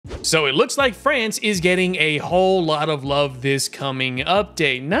So it looks like France is getting a whole lot of love this coming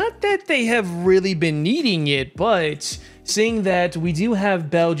update. Not that they have really been needing it, but seeing that we do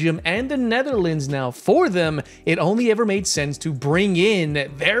have Belgium and the Netherlands now for them, it only ever made sense to bring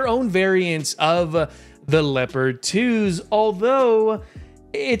in their own variants of the Leopard 2s, although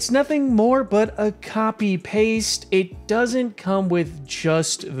it's nothing more but a copy paste. It doesn't come with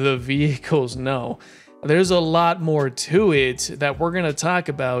just the vehicles, no. There's a lot more to it that we're going to talk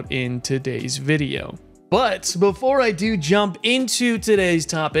about in today's video. But before I do jump into today's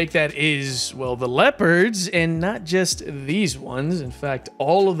topic, that is, well, the Leopards, and not just these ones, in fact,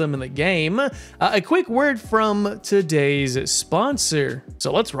 all of them in the game, a quick word from today's sponsor.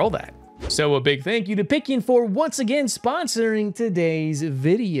 So let's roll that. So a big thank you to Pickin for once again sponsoring today's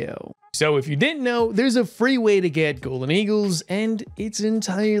video. So if you didn't know, there's a free way to get Golden Eagles, and it's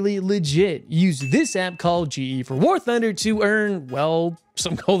entirely legit. Use this app called GE for War Thunder to earn, well,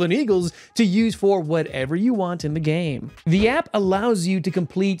 some Golden Eagles to use for whatever you want in the game. The app allows you to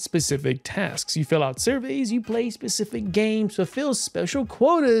complete specific tasks. You fill out surveys, you play specific games, fulfill special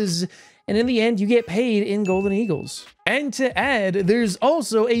quotas, and in the end, you get paid in Golden Eagles. And to add, there's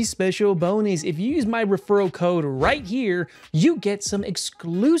also a special bonus. If you use my referral code right here, you get some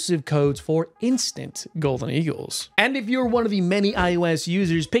exclusive codes for instant Golden Eagles. And if you're one of the many iOS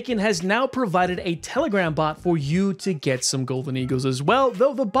users, Pickin has now provided a Telegram bot for you to get some Golden Eagles as well.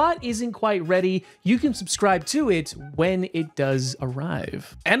 Though the bot isn't quite ready, you can subscribe to it when it does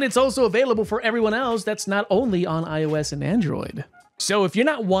arrive. And it's also available for everyone else that's not only on iOS and Android. So if you're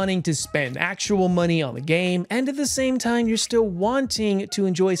not wanting to spend actual money on the game, and at the same time you're still wanting to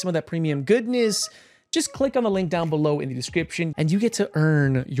enjoy some of that premium goodness, just click on the link down below in the description and you get to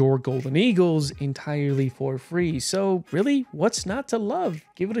earn your Golden Eagles entirely for free. So really, what's not to love?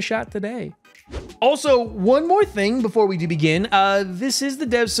 Give it a shot today. Also, one more thing before we do begin. This is the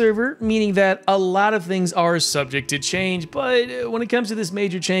dev server, meaning that a lot of things are subject to change, but when it comes to this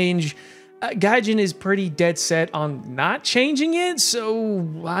major change, Gaijin is pretty dead set on not changing it, so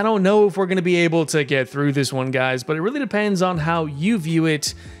I don't know if we're going to be able to get through this one, guys, but it really depends on how you view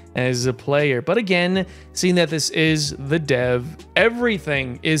it as a player. But again, seeing that this is the dev,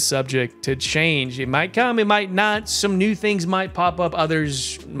 everything is subject to change. It might come, it might not. Some new things might pop up,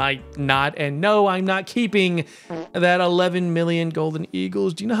 others might not. And no, I'm not keeping that 11 million Golden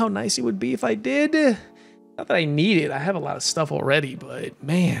Eagles. Do you know how nice it would be if I did? Not that I need it. I have a lot of stuff already, but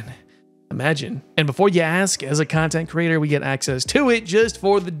man, imagine. And before you ask, as a content creator, we get access to it just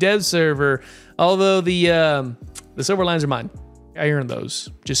for the dev server. Although the silver lines are mine. I earned those,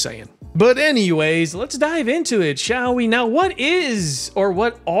 just saying. But anyways, let's dive into it, shall we? Now, what is, or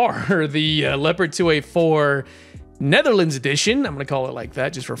what are the Leopard 2A4 Netherlands edition? I'm gonna call it like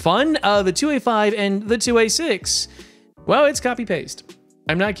that just for fun. The 2A5 and the 2A6. Well, it's copy-paste.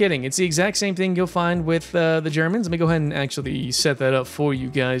 I'm not kidding. It's the exact same thing you'll find with the Germans. Let me go ahead and actually set that up for you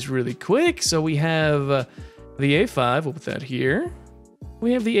guys really quick. So we have the A5, we'll put that here.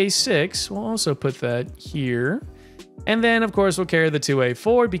 We have the A6, we'll also put that here. And then, of course, we'll carry the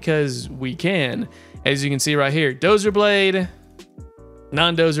 2A4 because we can. As you can see right here, dozer blade,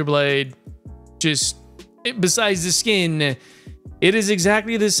 non-dozer blade, just besides the skin, it is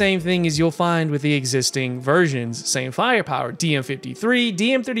exactly the same thing as you'll find with the existing versions. Same firepower, DM53,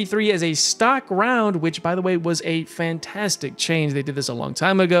 DM33 as a stock round, which, by the way, was a fantastic change. They did this a long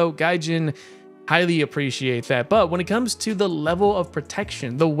time ago. Gaijin highly appreciate that. But when it comes to the level of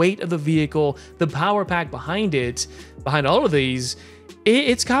protection, the weight of the vehicle, the power pack behind it, behind all of these,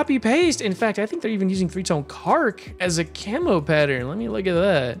 it's copy paste. In fact, I think they're even using 3-tone Kark as a camo pattern. Let me look at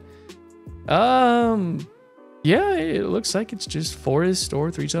that. Yeah, it looks like it's just forest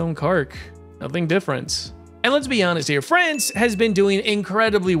or 3-tone Kark. Nothing different. And let's be honest here, France has been doing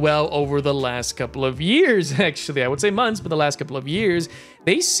incredibly well over the last couple of years, actually. I would say months, but the last couple of years.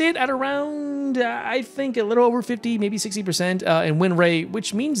 They sit at around, I think, a little over 50, maybe 60% in win rate,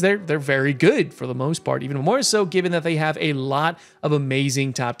 which means they're very good for the most part, even more so given that they have a lot of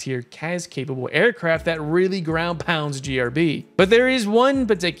amazing top-tier CAS-capable aircraft that really ground pounds GRB. But there is one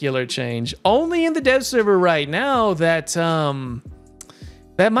particular change, only in the dev server right now,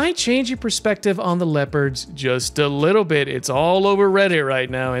 that might change your perspective on the Leopards just a little bit. It's all over Reddit right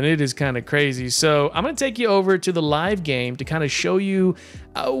now, and it is kind of crazy. So I'm going to take you over to the live game to kind of show you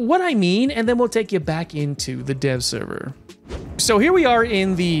what I mean, and then we'll take you back into the dev server. So here we are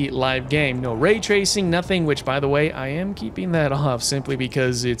in the live game. No ray tracing, nothing, which, by the way, I am keeping that off simply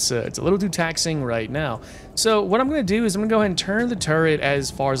because it's a little too taxing right now. So what I'm going to do is I'm going to go ahead and turn the turret as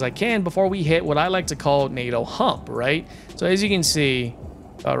far as I can before we hit what I like to call NATO hump, right? So as you can see,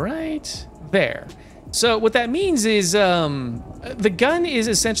 all right, there. So what that means is the gun is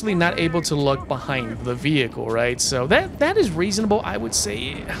essentially not able to look behind the vehicle, right? So that is reasonable, I would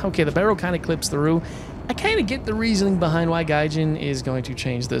say. Okay, the barrel kind of clips through. I kind of get the reasoning behind why Gaijin is going to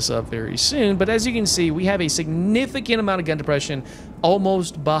change this up very soon, but as you can see, we have a significant amount of gun depression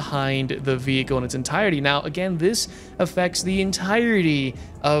almost behind the vehicle in its entirety. Now, again, this affects the entirety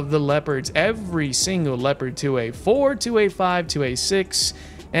of the Leopards. Every single Leopard 2A4, 2A5, 2A6,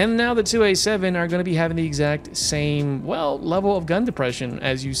 and now the 2A7 are going to be having the exact same, well, level of gun depression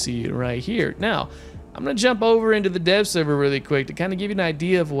as you see it right here. Now, I'm going to jump over into the dev server really quick to kind of give you an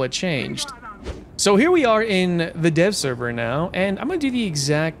idea of what changed. So here we are in the dev server now, and I'm going to do the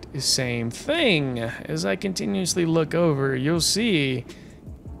exact same thing. As I continuously look over, you'll see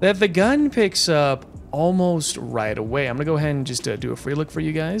that the gun picks up almost right away. I'm going to go ahead and just do a free look for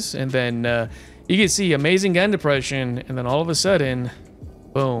you guys, and then you can see amazing gun depression, and then all of a sudden,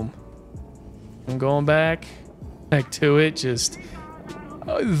 boom. I'm going back to it. Just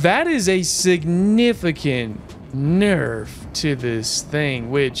that is a significant nerf to this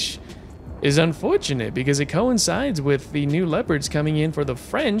thing, which is unfortunate because it coincides with the new Leopards coming in for the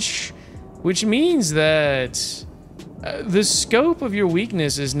French, which means that the scope of your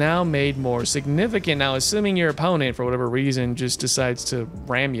weakness is now made more significant. Now, assuming your opponent, for whatever reason, just decides to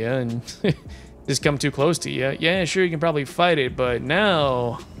ram you and just come too close to you, yeah, sure, you can probably fight it, but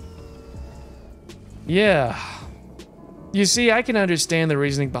now, yeah. You see, I can understand the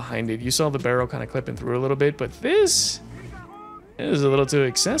reasoning behind it. You saw the barrel kind of clipping through a little bit, but this is a little too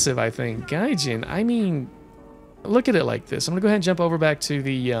excessive, I think. Gaijin, I mean, look at it like this. I'm gonna go ahead and jump over back to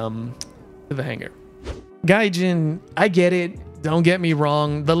the hangar. Gaijin, I get it. Don't get me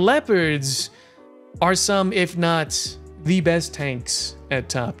wrong. The Leopards are some, if not the best tanks at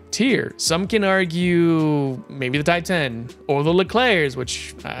top tier. Some can argue maybe the Type 10 or the Leclercs,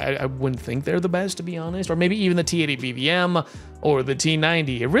 which I wouldn't think they're the best, to be honest, or maybe even the T80 BVM or the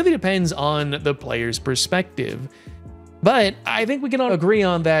T90. It really depends on the player's perspective. But I think we can all agree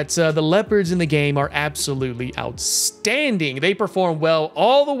on that the Leopards in the game are absolutely outstanding. They perform well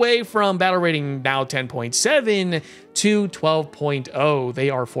all the way from battle rating now 10.7 to 12.0.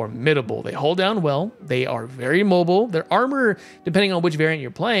 They are formidable. They hold down well. They are very mobile. Their armor, depending on which variant you're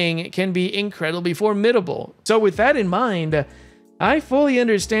playing, can be incredibly formidable. So with that in mind, I fully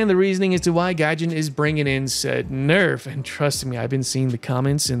understand the reasoning as to why Gaijin is bringing in said nerf, and trust me, I've been seeing the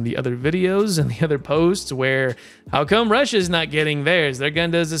comments in the other videos and the other posts where, how come Russia's not getting theirs? Their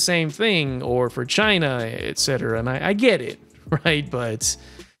gun does the same thing, or for China, etc. And I get it, right? But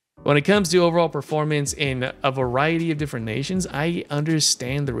when it comes to overall performance in a variety of different nations, I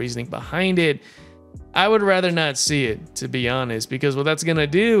understand the reasoning behind it. I would rather not see it, to be honest, because what that's going to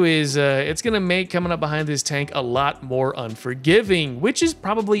do is it's going to make coming up behind this tank a lot more unforgiving, which is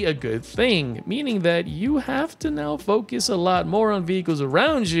probably a good thing, meaning that you have to now focus a lot more on vehicles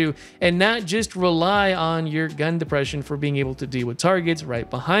around you and not just rely on your gun depression for being able to deal with targets right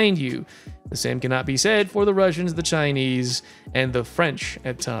behind you. The same cannot be said for the Russians, the Chinese, and the French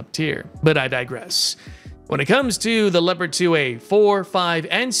at top tier. But I digress. When it comes to the Leopard 2A, 4, 5,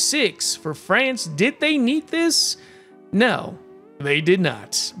 and 6 for France, did they need this? No, they did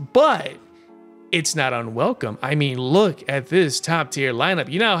not. But it's not unwelcome. I mean, look at this top tier lineup.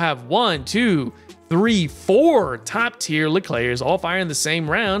 You now have 1, 2, 3, 4 top tier Leclercs all firing the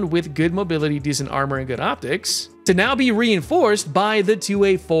same round with good mobility, decent armor, and good optics, to now be reinforced by the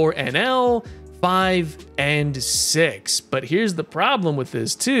 2A4 NL, 5, and 6. But here's the problem with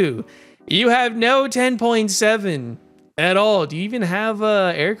this too. You have no 10.7 at all. Do you even have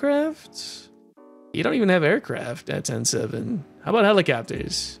aircraft? You don't even have aircraft at 10.7. How about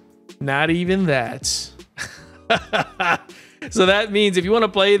helicopters? Not even that. So that means if you want to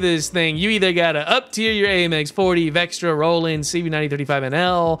play this thing, you either got to up tier your AMX 40, Vextra, Roland,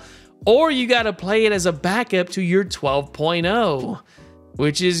 CV9035NL, or you got to play it as a backup to your 12.0.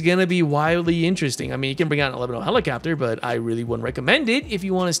 Which is going to be wildly interesting. I mean, you can bring out an 11.0 helicopter, but I really wouldn't recommend it if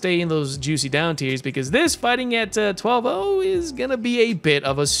you want to stay in those juicy down tiers, because this fighting at 12.0 is going to be a bit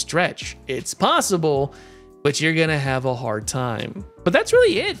of a stretch. It's possible, but you're going to have a hard time. But that's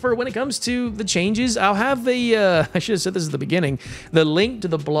really it for when it comes to the changes. I'll have the, I should have said this at the beginning, the link to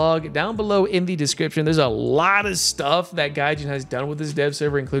the blog down below in the description. There's a lot of stuff that Gaijin has done with this dev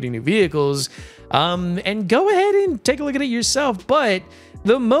server, including new vehicles. And go ahead and take a look at it yourself. But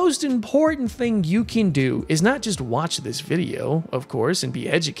the most important thing you can do is not just watch this video, of course, and be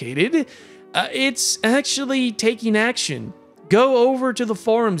educated. It's actually taking action. Go over to the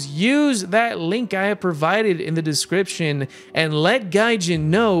forums, use that link I have provided in the description, and let Gaijin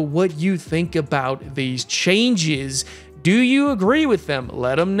know what you think about these changes. Do you agree with them?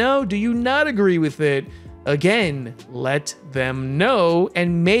 Let them know. Do you not agree with it? Again, let them know,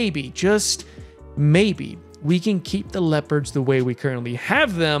 and maybe, just maybe, we can keep the Leopards the way we currently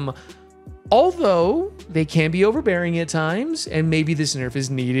have them, although they can be overbearing at times, and maybe this nerf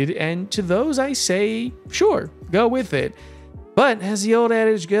is needed, and to those I say, sure, go with it. But as the old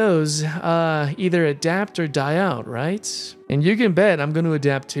adage goes, either adapt or die out, right? And you can bet I'm going to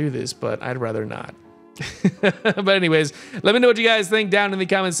adapt to this, but I'd rather not. But anyways, let me know what you guys think down in the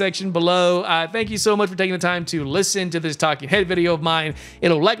comment section below. Thank you so much for taking the time to listen to this talking head video of mine.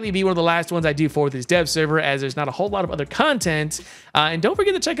 It'll likely be one of the last ones I do for this dev server, as there's not a whole lot of other content. And don't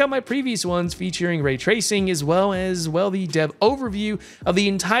forget to check out my previous ones featuring ray tracing, as well as the dev overview of the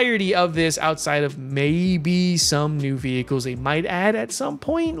entirety of this, outside of maybe some new vehicles they might add at some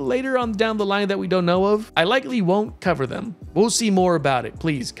point later on down the line that we don't know of. I likely won't cover them. We'll see more about it.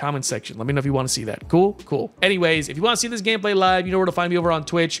 Please, comment section. Let me know if you want to see that. Cool? Cool. Anyways, if you want to see this gameplay live, you know where to find me over on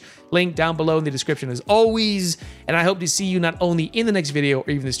Twitch. Link down below in the description as always. And I hope to see you not only in the next video or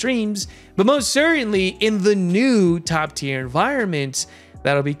even the streams, but most certainly in the new top tier environment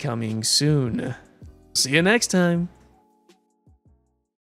that'll be coming soon. See you next time.